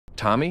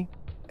Tommy?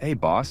 Hey,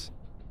 boss.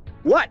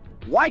 What?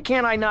 Why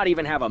can't I not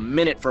even have a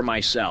minute for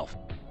myself?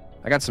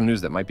 I got some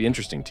news that might be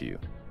interesting to you.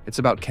 It's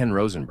about Ken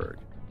Rosenberg.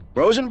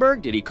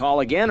 Rosenberg? Did he call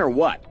again or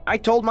what? I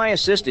told my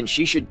assistant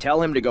she should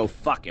tell him to go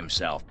fuck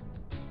himself.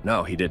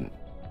 No, he didn't.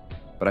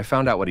 But I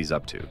found out what he's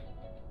up to.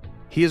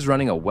 He is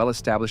running a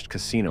well-established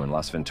casino in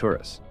Las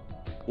Venturas.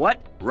 What?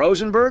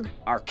 Rosenberg?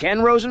 Our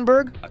Ken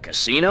Rosenberg? A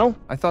casino?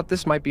 I thought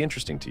this might be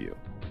interesting to you.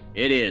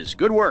 It is.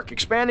 Good work.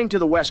 Expanding to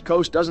the West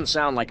Coast doesn't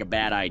sound like a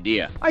bad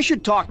idea. I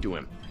should talk to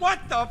him.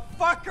 What the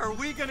fuck are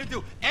we gonna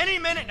do? Any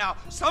minute now,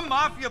 some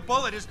mafia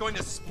bullet is going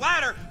to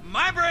splatter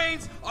my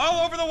brains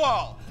all over the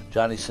wall.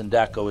 Johnny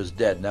Sindaco is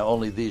dead. Now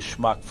only these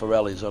schmuck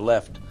Forellis are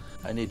left.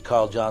 I need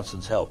Carl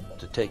Johnson's help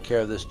to take care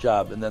of this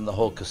job, and then the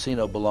whole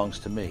casino belongs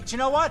to me. But you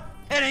know what?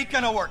 It ain't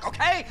gonna work,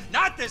 okay?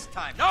 Not this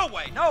time. No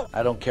way, no.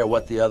 I don't care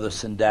what the other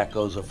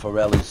Sindacos or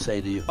Forellis say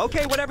to you.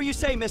 Okay, whatever you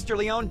say, Mr.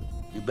 Leone.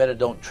 You better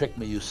don't trick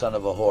me, you son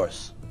of a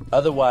horse.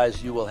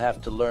 Otherwise, you will have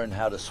to learn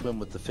how to swim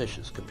with the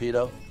fishes,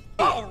 capito?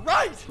 All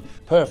right!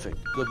 Perfect.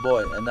 Good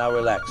boy. And now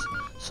relax.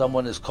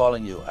 Someone is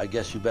calling you. I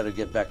guess you better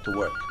get back to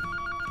work.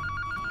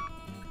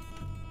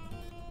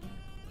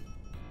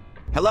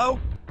 Hello?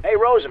 Hey,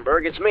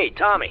 Rosenberg, it's me,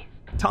 Tommy.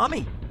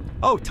 Tommy?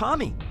 Oh,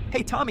 Tommy.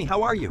 Hey, Tommy,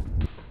 how are you?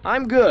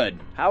 I'm good.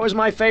 How is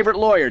my favorite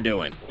lawyer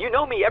doing? You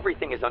know me,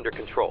 everything is under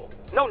control.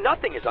 No,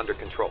 nothing is under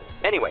control.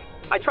 Anyway,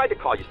 I tried to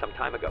call you some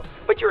time ago,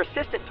 but your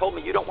assistant told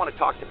me you don't want to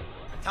talk to me.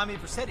 Tommy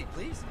Vercetti,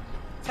 please.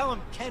 Tell him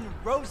Ken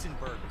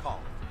Rosenberg called.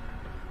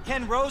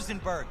 Ken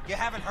Rosenberg, you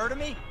haven't heard of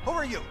me? Who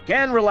are you?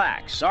 Ken,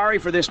 relax. Sorry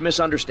for this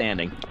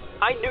misunderstanding.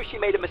 I knew she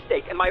made a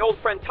mistake, and my old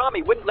friend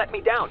Tommy wouldn't let me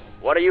down.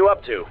 What are you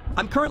up to?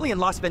 I'm currently in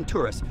Las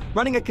Venturas,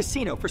 running a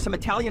casino for some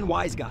Italian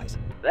wise guys.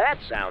 That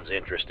sounds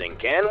interesting,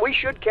 Ken. We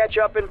should catch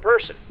up in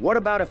person. What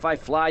about if I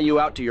fly you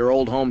out to your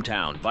old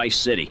hometown, Vice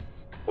City?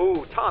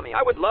 Ooh, Tommy,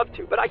 I would love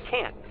to, but I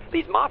can't.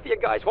 These mafia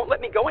guys won't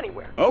let me go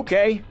anywhere.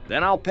 Okay,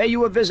 then I'll pay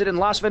you a visit in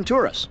Las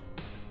Venturas.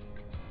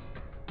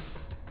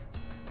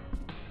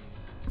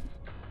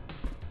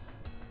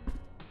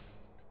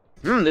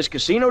 This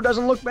casino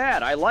doesn't look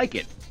bad. I like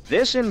it.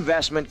 This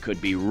investment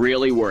could be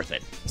really worth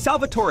it.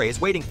 Salvatore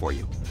is waiting for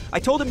you. I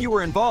told him you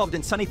were involved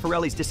in Sonny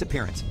Forelli's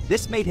disappearance.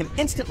 This made him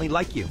instantly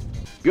like you.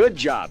 Good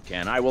job,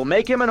 Ken. I will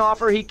make him an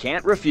offer he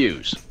can't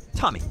refuse.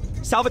 Tommy,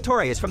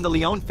 Salvatore is from the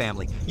Leone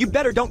family. You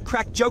better don't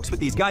crack jokes with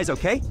these guys,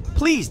 okay?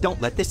 Please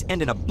don't let this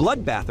end in a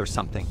bloodbath or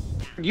something.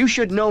 You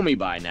should know me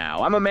by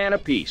now. I'm a man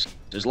of peace,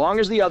 as long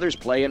as the others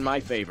play in my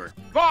favor.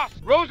 Boss,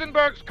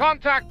 Rosenberg's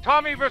contact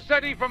Tommy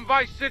Vercetti from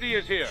Vice City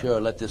is here.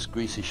 Sure, let this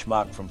greasy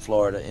schmuck from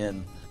Florida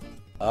in.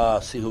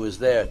 See who is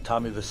there.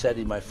 Tommy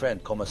Vercetti, my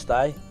friend. Come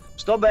stai?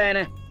 Sto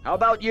bene. How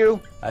about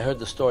you? I heard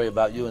the story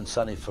about you and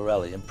Sonny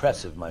Forelli.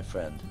 Impressive, my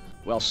friend.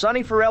 Well,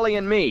 Sonny Forelli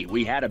and me,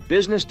 we had a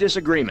business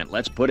disagreement,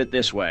 let's put it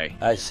this way.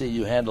 I see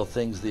you handle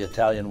things the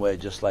Italian way,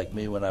 just like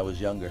me when I was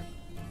younger.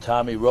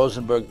 Tommy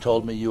Rosenberg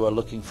told me you are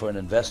looking for an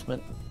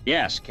investment?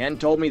 Yes, Ken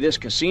told me this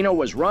casino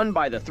was run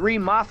by the 3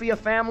 mafia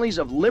families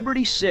of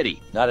Liberty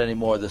City. Not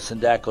anymore. The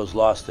Sindacos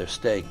lost their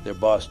stake. Their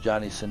boss,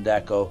 Johnny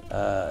Sindaco,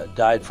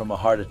 died from a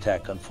heart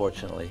attack,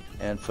 unfortunately.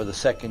 And for the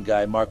second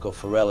guy, Marco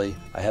Forelli,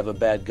 I have a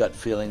bad gut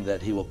feeling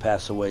that he will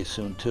pass away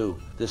soon, too.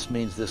 This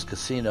means this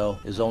casino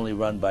is only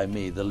run by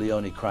me, the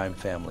Leone crime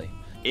family.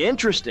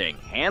 Interesting.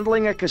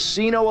 Handling a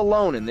casino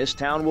alone in this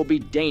town will be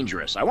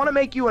dangerous. I want to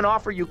make you an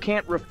offer you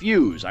can't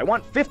refuse. I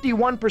want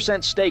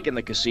 51% stake in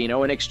the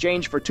casino in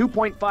exchange for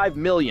 $2.5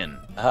 million.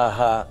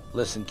 Ha.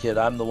 Listen, kid,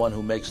 I'm the one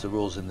who makes the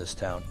rules in this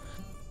town.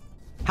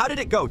 How did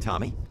it go,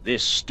 Tommy?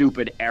 This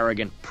stupid,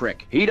 arrogant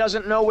prick. He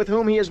doesn't know with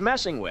whom he is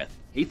messing with.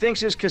 He thinks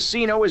his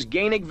casino is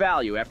gaining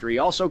value after he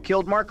also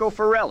killed Marco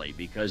Forelli,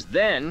 because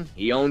then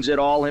he owns it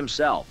all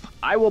himself.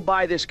 I will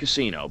buy this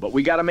casino, but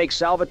we gotta make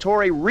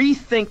Salvatore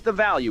rethink the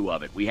value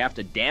of it. We have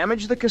to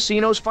damage the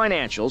casino's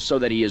financials so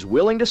that he is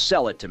willing to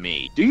sell it to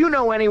me. Do you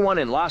know anyone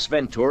in Las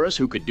Venturas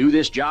who could do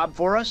this job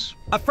for us?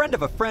 A friend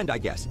of a friend, I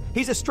guess.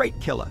 He's a straight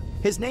killer.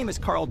 His name is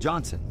Carl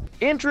Johnson.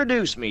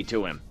 Introduce me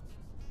to him.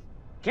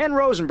 Ken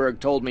Rosenberg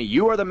told me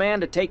you are the man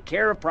to take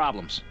care of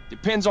problems.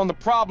 Depends on the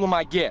problem,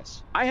 I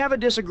guess. I have a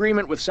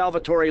disagreement with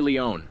Salvatore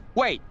Leone.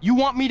 Wait, you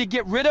want me to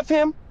get rid of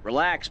him?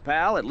 Relax,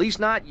 pal. At least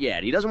not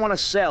yet. He doesn't want to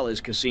sell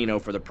his casino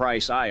for the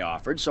price I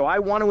offered, so I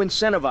want to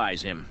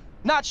incentivize him.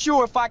 Not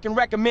sure if I can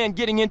recommend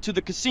getting into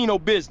the casino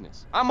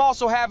business. I'm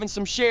also having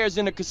some shares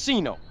in a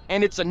casino,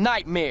 and it's a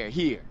nightmare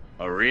here.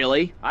 Oh,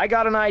 really? I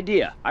got an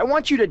idea. I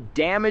want you to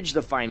damage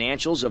the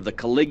financials of the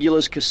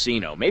Caligula's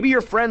casino. Maybe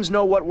your friends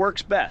know what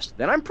works best.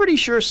 Then I'm pretty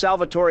sure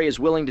Salvatore is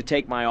willing to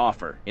take my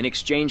offer. In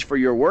exchange for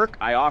your work,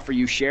 I offer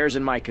you shares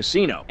in my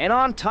casino. And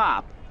on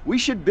top, we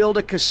should build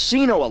a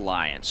casino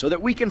alliance so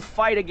that we can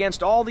fight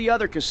against all the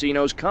other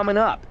casinos coming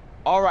up.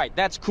 All right,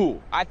 that's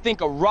cool. I think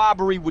a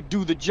robbery would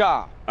do the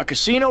job. A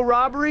casino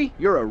robbery?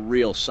 You're a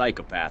real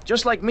psychopath,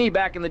 just like me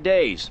back in the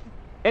days.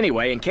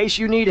 Anyway, in case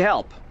you need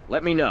help,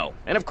 let me know.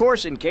 And of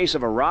course, in case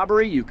of a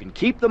robbery, you can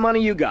keep the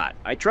money you got.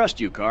 I trust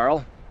you,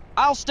 Carl.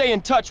 I'll stay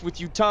in touch with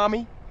you,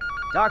 Tommy.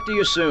 Talk to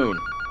you soon.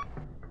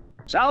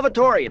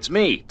 Salvatore, it's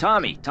me,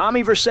 Tommy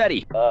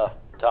Vercetti.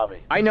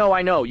 Tommy. I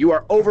know. You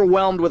are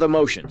overwhelmed with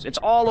emotions. It's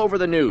all over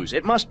the news.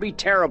 It must be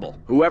terrible.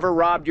 Whoever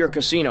robbed your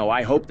casino,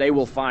 I hope they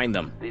will find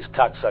them. These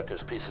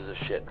cocksuckers, pieces of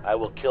shit. I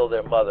will kill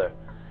their mother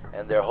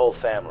and their whole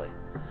family.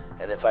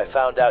 And if I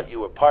found out you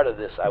were part of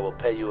this, I will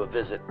pay you a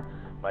visit,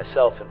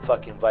 myself in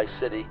fucking Vice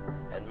City,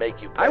 and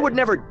make you pay. I would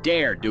never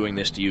dare doing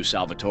this to you,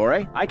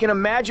 Salvatore. I can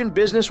imagine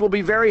business will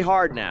be very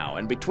hard now,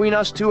 and between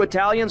us two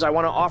Italians, I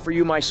want to offer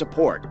you my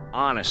support.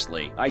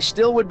 Honestly, I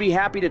still would be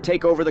happy to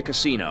take over the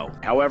casino.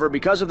 However,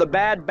 because of the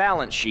bad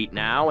balance sheet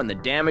now and the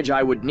damage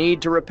I would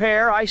need to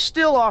repair, I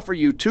still offer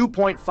you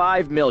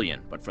 $2.5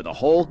 million. But for the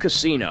whole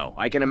casino,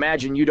 I can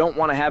imagine you don't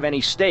want to have any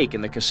stake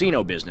in the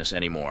casino business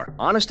anymore.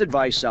 Honest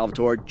advice,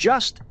 Salvatore,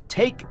 just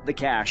take the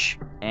cash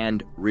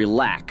and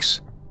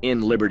relax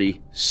in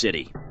Liberty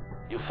City.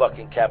 You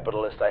fucking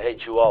capitalist, I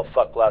hate you all.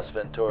 Fuck Las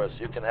Venturas.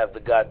 You can have the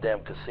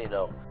goddamn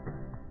casino.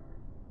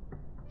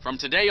 From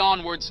today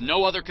onwards,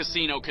 no other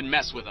casino can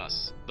mess with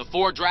us. The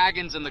Four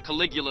Dragons and the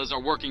Caligulas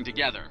are working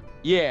together.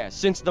 Yeah,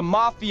 since the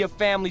Mafia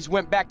families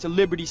went back to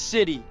Liberty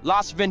City,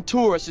 Las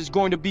Venturas is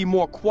going to be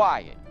more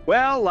quiet.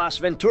 Well, Las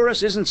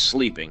Venturas isn't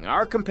sleeping.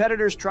 Our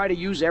competitors try to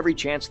use every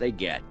chance they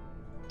get.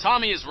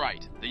 Tommy is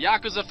right. The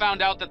Yakuza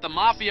found out that the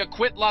Mafia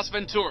quit Las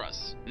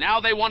Venturas. Now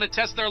they want to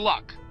test their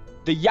luck.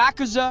 The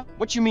Yakuza?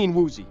 What you mean,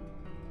 Woozie?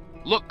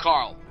 Look,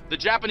 Carl, the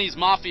Japanese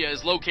Mafia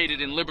is located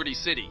in Liberty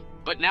City,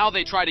 but now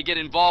they try to get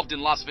involved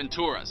in Las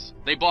Venturas.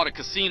 They bought a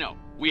casino.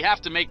 We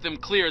have to make them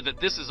clear that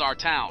this is our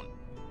town.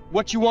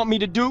 What you want me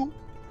to do?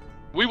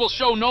 We will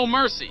show no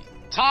mercy.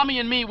 Tommy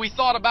and me, we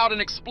thought about an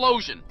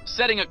explosion,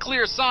 setting a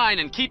clear sign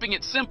and keeping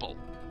it simple.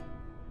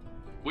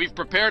 We've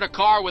prepared a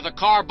car with a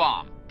car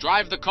bomb.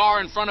 Drive the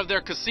car in front of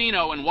their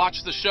casino and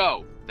watch the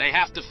show. They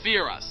have to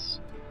fear us.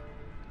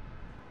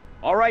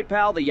 All right,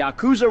 pal, the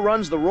Yakuza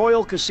runs the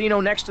Royal Casino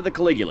next to the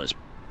Caligulas.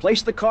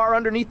 Place the car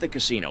underneath the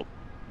casino.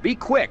 Be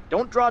quick,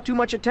 don't draw too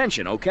much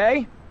attention,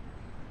 okay?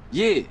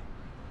 Yeah.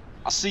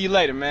 I'll see you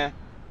later, man.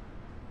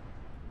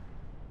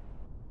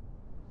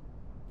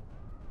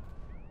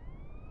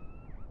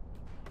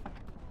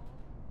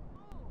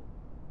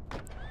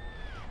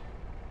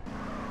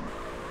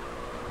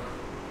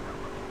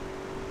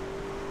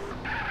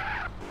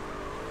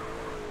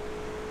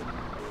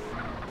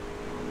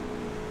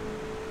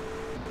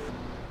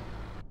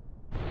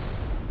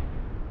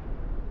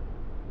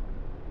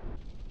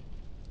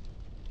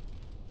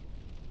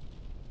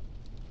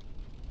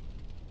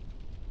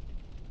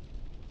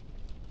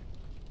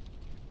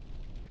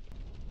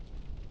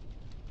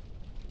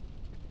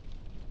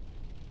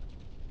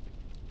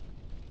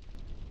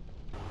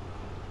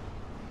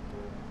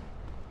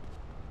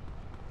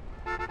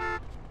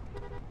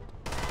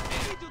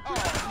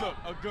 Look,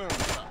 a gun.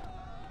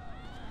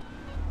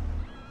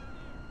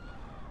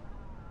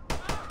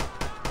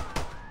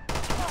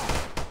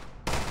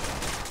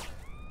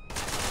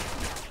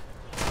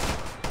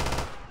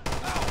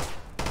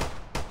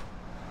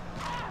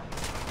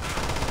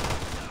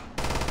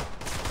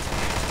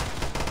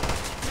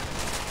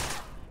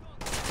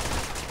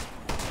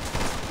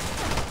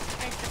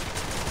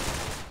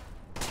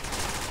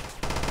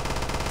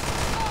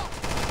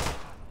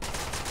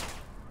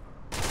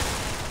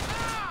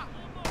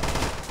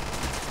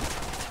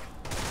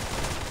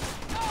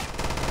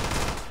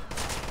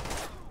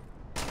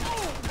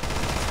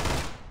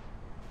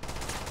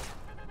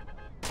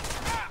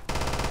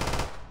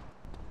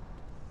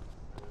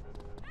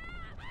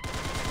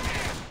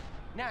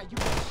 Now you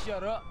better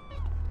shut up.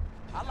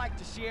 I like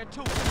to share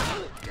too.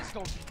 It's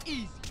gonna be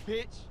easy,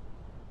 bitch.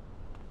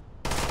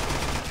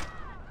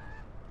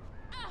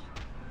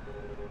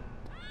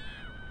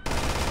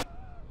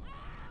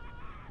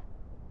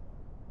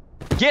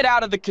 Get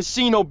out of the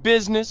casino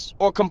business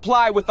or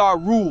comply with our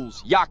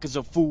rules,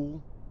 Yakuza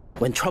fool.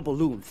 When trouble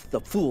looms,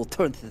 the fool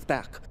turns his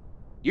back.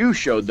 You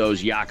showed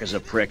those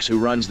Yakuza pricks who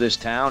runs this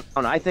town,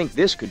 and I think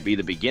this could be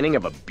the beginning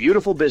of a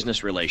beautiful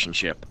business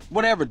relationship.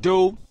 Whatever,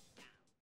 dude.